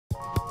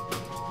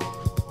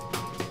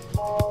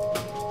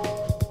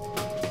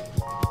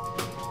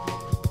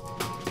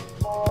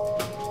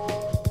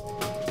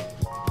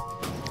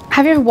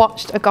Have you ever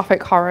watched a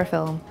Gothic horror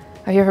film?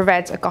 Have you ever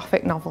read a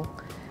Gothic novel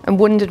and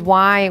wondered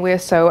why we're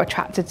so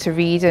attracted to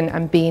reading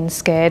and being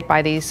scared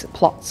by these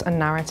plots and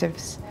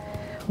narratives?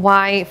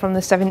 Why, from the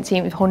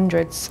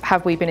 1700s,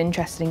 have we been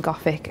interested in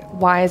Gothic?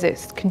 Why has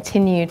it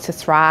continued to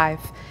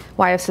thrive?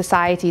 Why have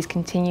societies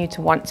continued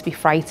to want to be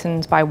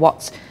frightened by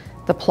what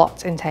the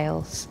plot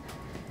entails?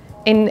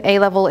 In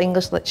A-level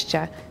English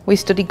literature, we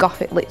study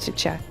Gothic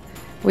literature.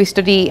 We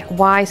study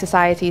why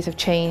societies have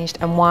changed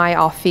and why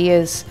our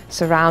fears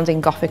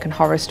surrounding Gothic and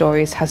horror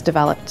stories has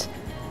developed.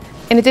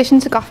 In addition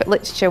to Gothic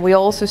literature, we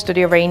also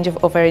study a range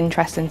of other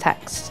interesting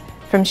texts,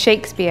 from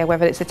Shakespeare,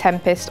 whether it's The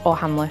Tempest or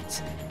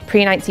Hamlet,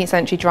 pre-19th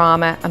century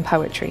drama and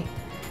poetry,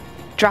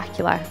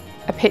 Dracula,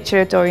 A Picture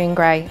of Dorian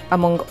Gray,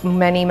 among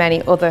many,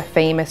 many other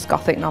famous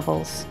Gothic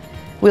novels.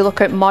 We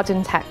look at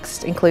modern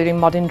texts, including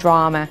modern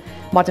drama,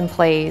 modern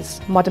plays,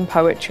 modern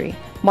poetry,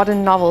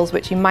 modern novels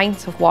which you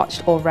might have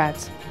watched or read.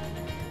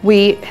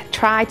 We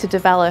try to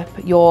develop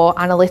your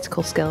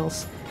analytical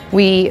skills.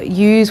 We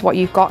use what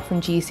you've got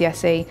from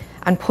GCSE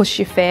and push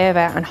you further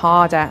and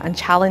harder and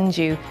challenge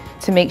you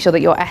to make sure that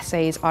your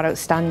essays are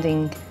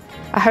outstanding.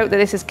 I hope that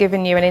this has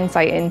given you an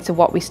insight into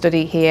what we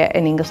study here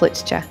in English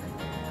literature.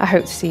 I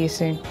hope to see you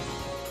soon.